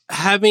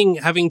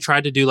 having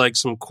tried to do like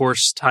some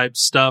course type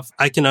stuff,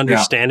 I can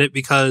understand it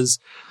because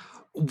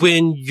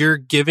when you're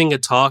giving a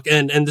talk,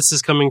 and this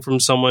is coming from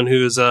someone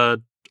who is a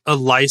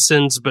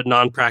licensed but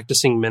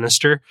non-practicing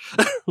minister,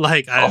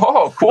 like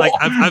cool. Like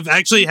I've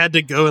actually had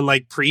to go and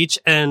like preach,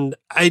 and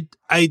I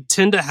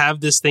tend to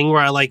have this thing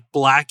where I like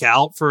black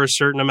out for a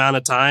certain amount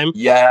of time.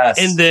 Yes,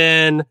 and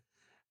then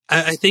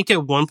I think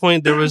at one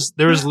point there was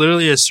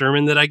literally a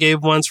sermon that I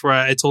gave once where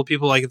I told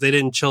people like if they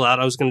didn't chill out,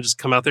 I was going to just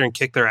come out there and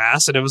kick their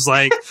ass, and it was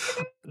like,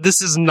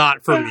 this is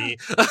not for me.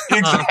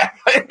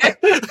 Exactly.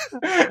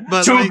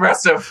 But too like,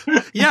 aggressive.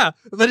 Yeah,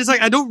 but it's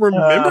like I don't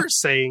remember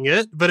saying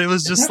it, but it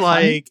was just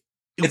like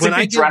it's when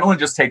adrenaline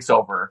just takes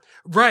over,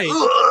 right?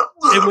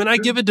 And when I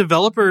give a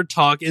developer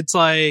talk, it's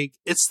like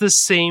it's the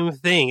same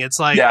thing. It's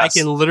like I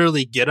can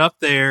literally get up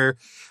there.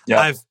 Yep.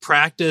 I've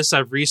practiced,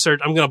 I've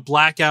researched, I'm going to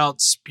black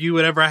out, spew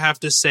whatever I have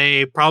to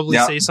say, probably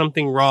say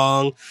something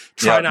wrong,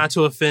 try not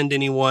to offend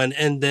anyone,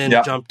 and then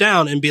jump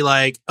down and be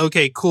like,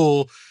 okay,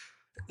 cool.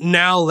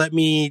 Now let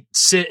me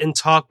sit and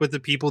talk with the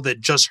people that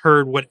just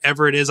heard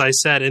whatever it is I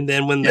said. And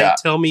then when they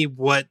tell me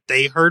what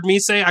they heard me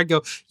say, I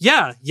go,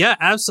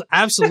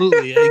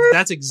 absolutely.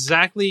 That's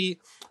exactly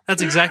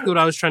what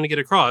I was trying to get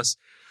across.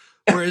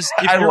 Whereas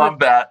I love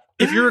that.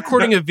 If you're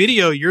recording a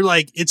video, you're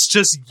like, it's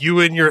just you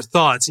and your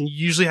thoughts, and you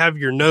usually have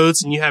your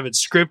notes and you have it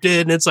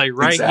scripted, and it's like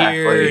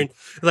here. And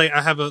like,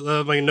 I have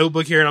a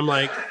notebook here, and I'm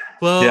like,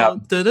 well,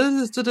 and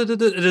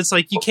it's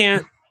like, you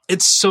can't,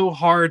 it's so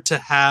hard to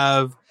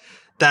have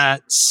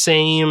that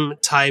same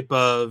type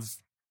of,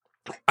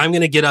 I'm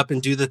going to get up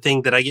and do the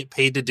thing that I get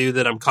paid to do,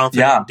 that I'm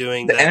confident in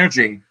doing, the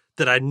energy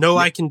that I know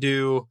I can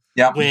do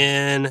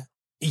when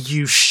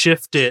you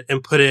shift it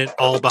and put it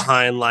all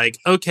behind like,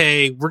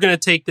 okay, we're going to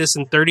take this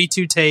in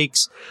 32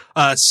 takes,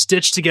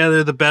 stitch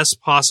together the best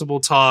possible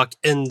talk,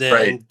 and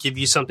then give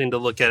you something to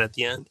look at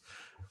the end.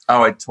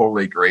 Oh, I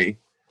totally agree.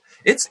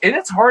 It's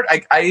hard.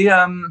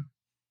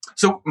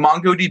 So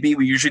MongoDB,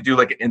 we usually do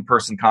like an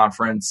in-person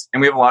conference,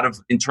 and we have a lot of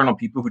internal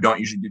people who don't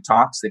usually do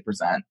talks. They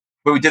present,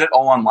 but we did it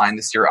all online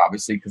this year,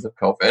 obviously, because of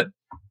COVID.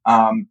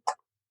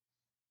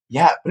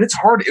 Yeah, but it's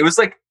hard. It was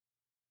like,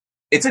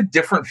 it's a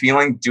different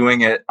feeling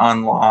doing it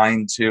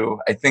online too.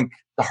 I think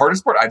the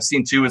hardest part I've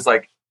seen too is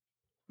like,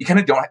 you kind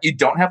of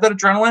don't have that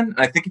adrenaline. And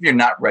I think if you're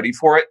not ready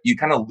for it, you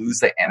kind of lose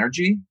the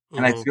energy.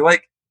 And I feel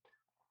like,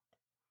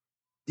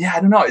 yeah,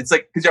 I don't know. It's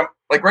like, cause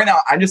like right now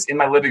I'm just in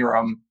my living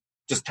room,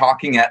 just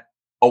talking at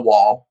a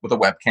wall with a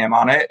webcam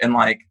on it. And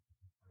like,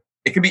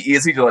 it can be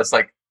easy to just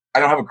like, I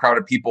don't have a crowd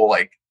of people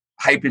like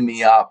hyping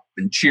me up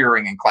and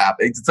cheering and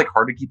clapping. It's like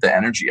hard to keep the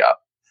energy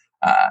up.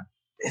 I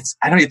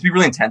don't know, you have to be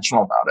really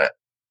intentional about it.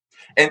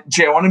 And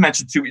Jay, I want to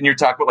mention too, when you're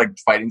talking about like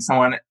fighting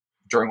someone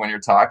during one of your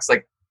talks,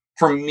 like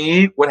for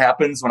me, what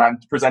happens when I'm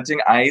presenting,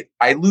 I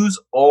lose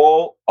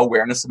all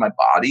awareness of my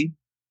body.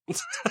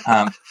 Which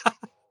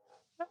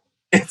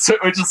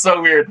is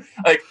so weird.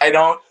 Like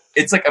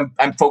it's like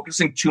I'm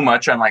focusing too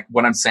much on like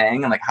what I'm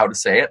saying and like how to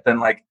say it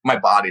than like my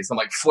body. So I'm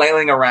like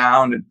flailing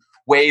around and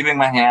waving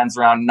my hands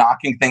around,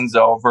 knocking things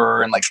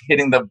over and like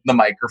hitting the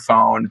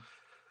microphone.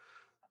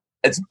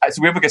 So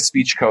we have like a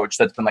speech coach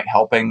that's been like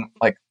helping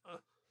like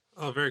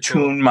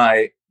tune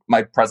my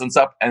presence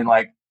up, and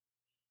like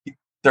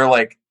they're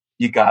like,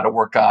 you gotta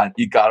work on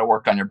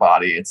your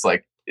body. It's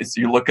like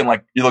you look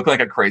like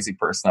a crazy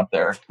person up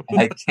there.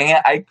 And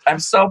I'm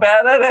so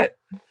bad at it.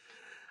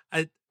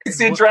 It's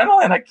the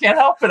adrenaline. I can't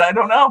help it. I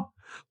don't know.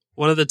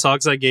 One of the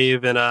talks I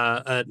gave in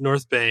at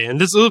North Bay,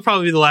 and this will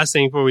probably be the last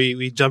thing before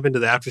we jump into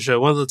the after show.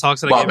 One of the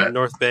talks that I gave at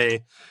North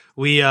Bay,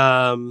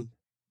 it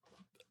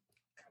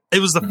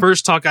was the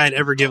first talk I had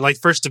ever given, like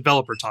first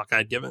developer talk I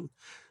had given.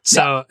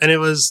 So, and it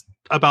was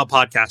about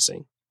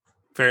podcasting.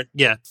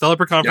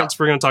 Developer conference.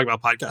 We're going to talk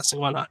about podcasting.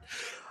 Why not?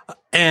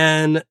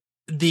 And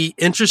the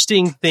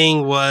interesting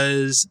thing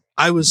was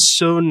I was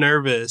so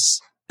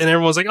nervous, and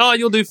everyone's like, "Oh,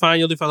 you'll do fine.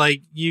 You'll do fine.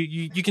 Like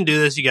you can do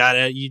this. You got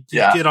it. You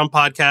get on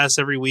podcasts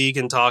every week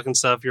and talk and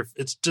stuff.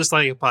 It's just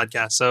like a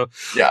podcast." So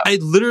I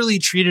literally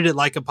treated it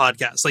like a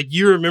podcast. Like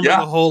you remember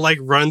the whole like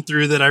run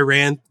through that I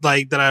ran,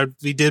 like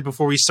we did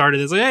before we started.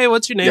 It's like, "Hey,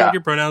 what's your name? What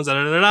your pronouns?" Da,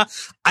 da, da, da.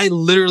 I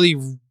literally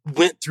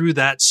went through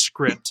that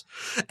script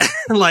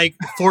like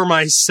for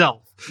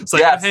myself. It's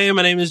like, "Hey,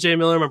 my name is Jay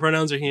Miller. My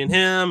pronouns are he and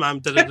him. I'm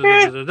da da da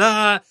da da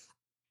da.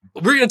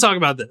 We're going to talk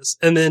about this,"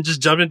 and then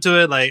just jump into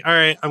it. Like, all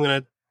right, I'm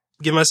going to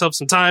give myself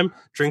some time,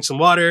 drink some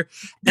water.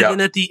 And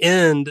then at the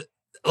end,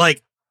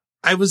 like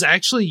I was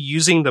actually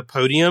using the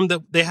podium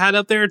that they had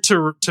up there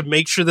to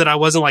make sure that I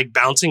wasn't like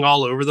bouncing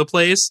all over the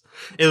place.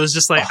 It was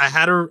just like, I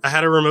had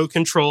a remote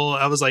control.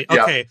 I was like,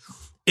 okay,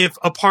 if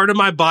a part of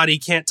my body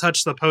can't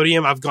touch the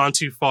podium, I've gone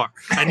too far.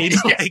 I need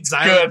to like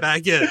dial it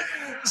back in.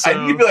 So,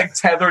 I need to be like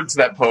tethered to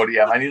that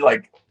podium. I need to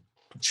like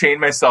chain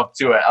myself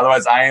to it.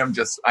 Otherwise I am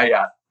just,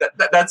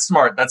 that's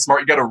smart. That's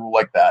smart. You got a rule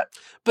like that.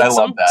 But I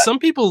love that. Some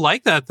people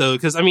like that though,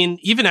 because I mean,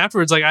 even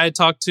afterwards, like I had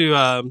talked to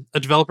a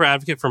developer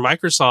advocate for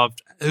Microsoft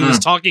who was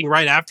talking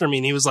right after me,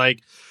 and he was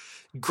like,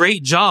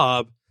 "Great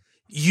job!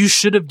 You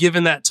should have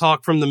given that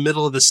talk from the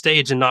middle of the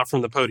stage and not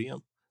from the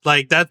podium."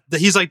 Like that.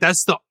 He's like,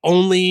 "That's the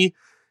only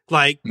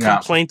like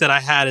complaint that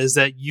I had is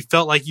that you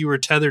felt like you were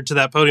tethered to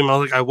that podium." I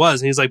was like, "I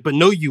was," and he's like, "But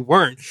no, you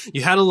weren't.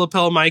 You had a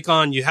lapel mic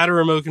on. You had a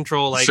remote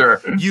control. Like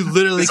you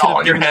literally could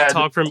have given that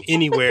talk from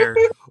anywhere.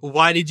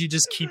 Why did you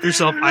just keep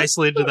yourself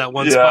isolated to that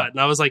one spot?" And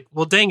I was like,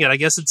 "Well, dang it. I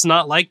guess it's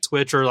not like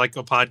Twitch or like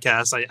a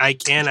podcast. I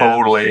can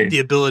have the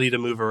ability to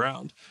move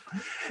around."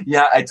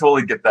 Yeah, I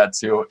totally get that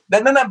too.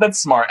 That's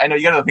smart. I know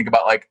you got to think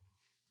about like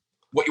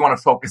what you want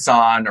to focus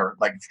on, or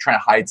like if you're trying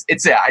to hide.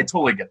 I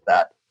totally get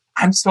that.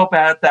 I'm so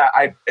bad at that.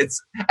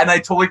 And I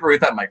totally agree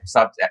with that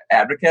Microsoft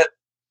advocate.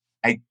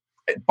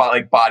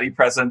 Like body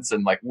presence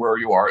and like where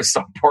you are is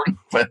so important,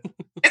 but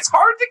it's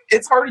hard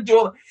to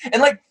do. And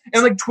like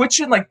Twitch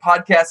and like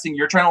podcasting,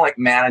 you're trying to like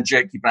manage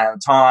it, keep an eye on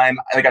the time.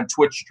 Like on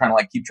Twitch, you're trying to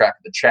like keep track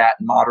of the chat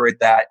and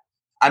moderate that.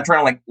 I'm trying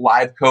to like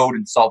live code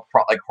and solve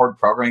like hard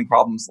programming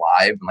problems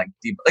live and like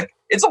deep. Like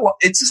it's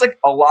just like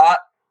a lot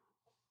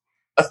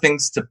of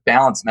things to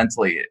balance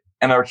mentally,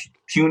 and our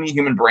puny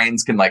human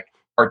brains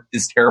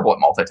is terrible at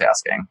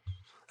multitasking.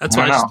 That's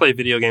why I just play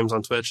video games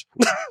on Twitch.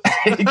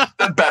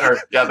 Better.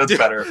 Yeah, that's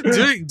better.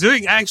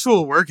 Doing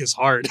actual work is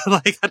hard.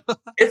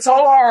 It's so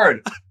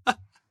hard.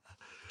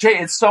 Jay,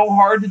 it's so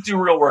hard to do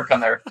real work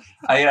on there.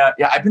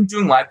 I've been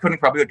doing live coding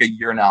probably like a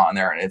year now on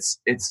there, and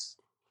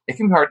it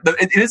can be hard.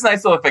 It is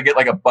nice though if I get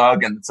like a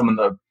bug and someone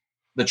in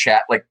the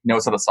chat like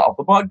knows how to solve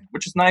the bug,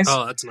 which is nice.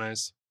 Oh, that's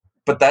nice.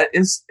 But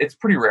it's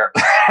pretty rare.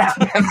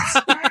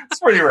 It's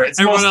pretty rare. It's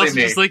everyone mostly else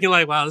me. Is just looking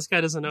like, wow, this guy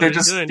doesn't know. They're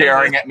just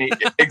staring at me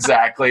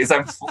exactly as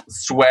I'm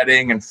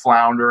sweating and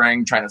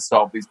floundering, trying to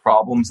solve these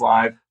problems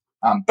live.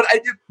 But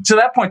to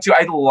that point too,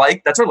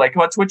 that's what I like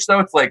about Twitch though.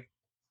 It's like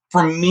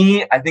for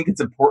me, I think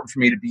it's important for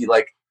me to be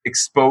like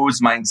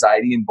expose my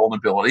anxiety and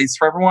vulnerabilities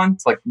for everyone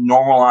to like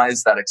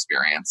normalize that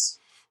experience.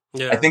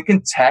 Yeah. I think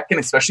in tech and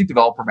especially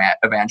developer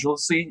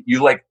evangelism,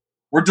 you like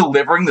we're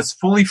delivering this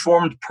fully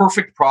formed,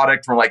 perfect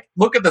product. We're like,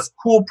 look at this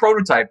cool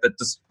prototype that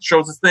just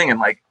shows this thing. And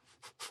like,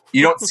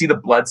 you don't see the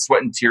blood,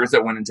 sweat, and tears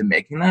that went into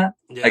making that.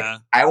 Yeah.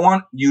 Like, I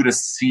want you to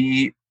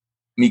see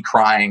me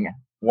crying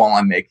while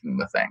I'm making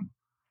the thing.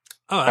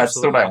 Oh, that's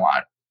what I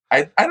want.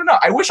 I don't know.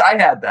 I wish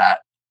I had that.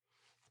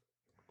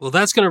 Well,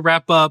 that's going to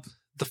wrap up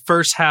the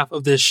first half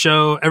of this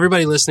show.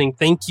 Everybody listening,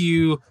 thank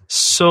you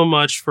so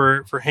much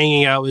for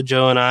hanging out with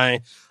Joe and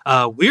I.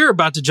 We're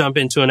about to jump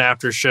into an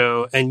after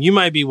show, and you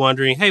might be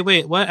wondering, hey,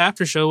 wait, what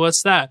after show?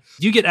 What's that?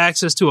 You get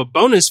access to a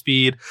bonus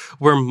feed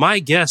where my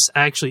guests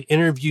actually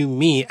interview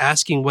me,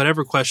 asking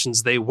whatever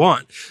questions they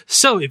want.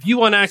 So if you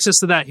want access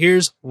to that,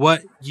 here's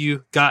what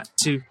you got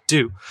to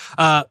do.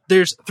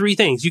 There's three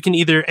things. You can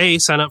either A,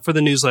 sign up for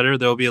the newsletter.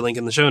 There will be a link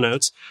in the show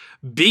notes.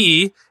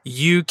 B,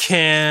 you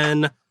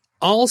can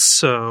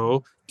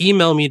also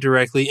email me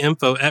directly,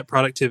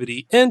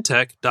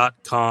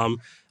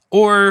 info@productivityintech.com.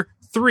 Or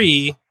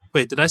 3,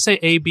 wait, did I say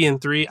A, B,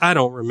 and 3? I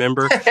don't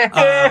remember.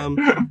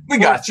 We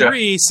gotcha.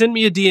 3, send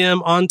me a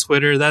DM on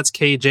Twitter. That's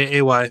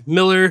KJAY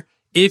Miller.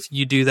 If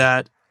you do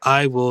that,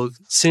 I will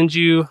send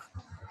you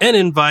an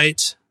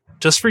invite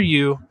just for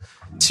you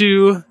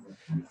to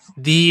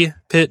the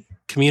Pit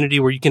community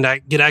where you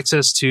can get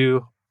access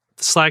to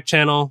the Slack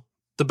channel,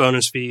 the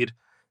bonus feed,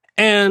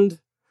 and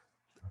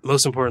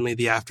most importantly,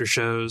 the after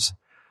shows.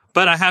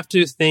 But I have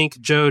to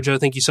thank Joe. Joe,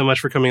 thank you so much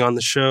for coming on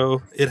the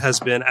show. It has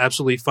been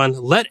absolutely fun.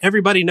 Let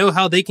everybody know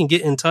how they can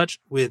get in touch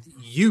with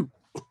you.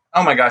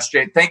 Oh my gosh,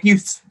 Jay. Thank you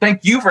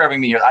for having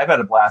me here. I've had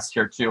a blast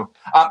here too.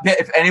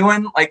 If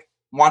anyone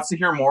wants to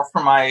hear more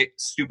from my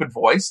stupid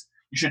voice,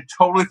 you should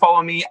totally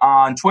follow me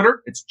on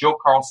Twitter. It's Joe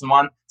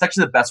Karlsson1. It's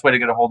actually the best way to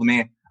get a hold of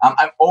me.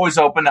 I'm always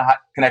open to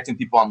connecting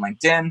people on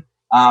LinkedIn.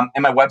 And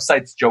my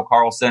website's Joe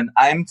Karlsson.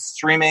 I'm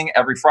streaming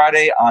every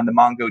Friday on the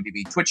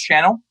MongoDB Twitch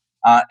channel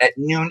at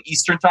noon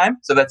Eastern time.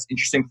 So that's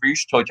interesting for you. You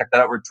should totally check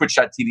that out. We're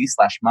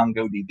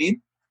twitch.tv/MongoDB.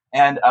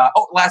 And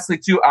lastly,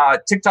 too,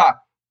 TikTok.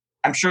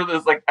 I'm sure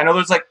there's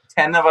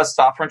 10 of us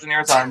software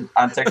engineers on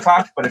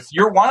TikTok. But if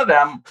you're one of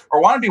them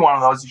or want to be one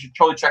of those, you should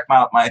totally check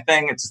out my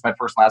thing. It's just my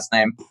first and last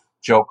name,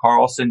 Joe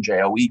Karlsson,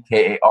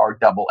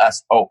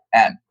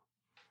 JoeKarlsson.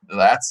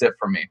 That's it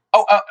for me.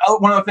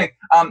 One other thing.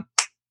 I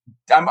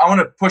want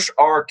to push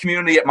our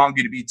community at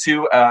MongoDB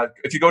too.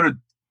 If you go to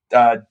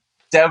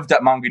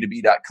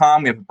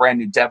dev.mongodb.com, we have a brand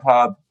new dev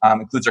hub.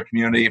 Includes our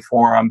community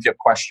forum. If you have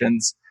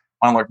questions,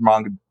 want to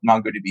learn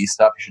MongoDB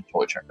stuff, you should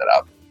totally check that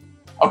out.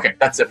 Okay,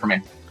 that's it for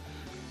me.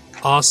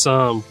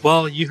 Awesome.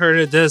 Well, you heard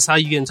it. This is how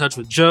you get in touch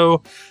with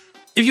Joe.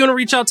 If you want to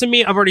reach out to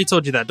me, I've already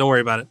told you that. Don't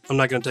worry about it. I'm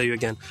not going to tell you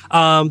again.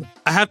 I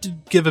have to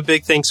give a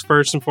big thanks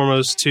first and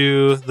foremost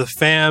to the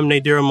fam,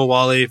 Nadira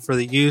Mawali, for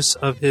the use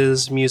of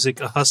his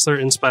music, A Hustler,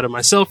 in spite of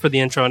myself, for the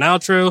intro and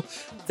outro.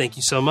 Thank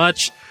you so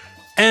much.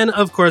 And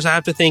of course, I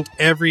have to thank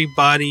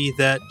everybody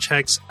that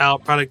checks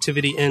out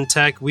Productivity in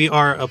Tech. We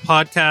are a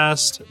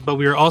podcast, but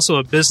we are also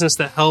a business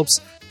that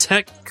helps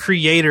tech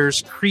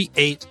creators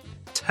create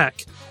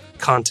tech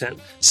content.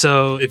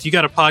 So if you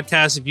got a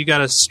podcast, if you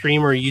got a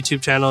stream or a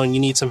YouTube channel and you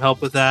need some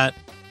help with that,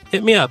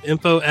 hit me up,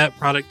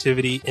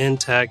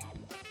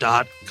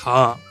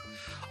 info@productivityintech.com.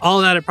 All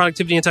of that at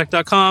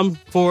productivityintech.com.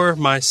 For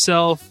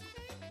myself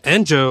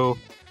and Joe,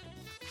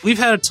 we've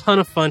had a ton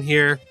of fun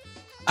here.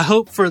 I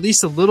hope for at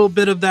least a little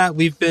bit of that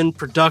we've been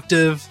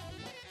productive,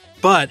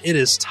 but it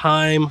is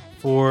time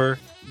for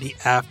the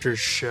after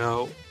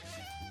show.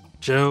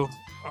 Joe,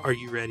 are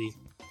you ready?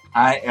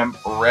 I am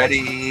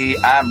ready.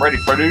 I'm ready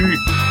for it.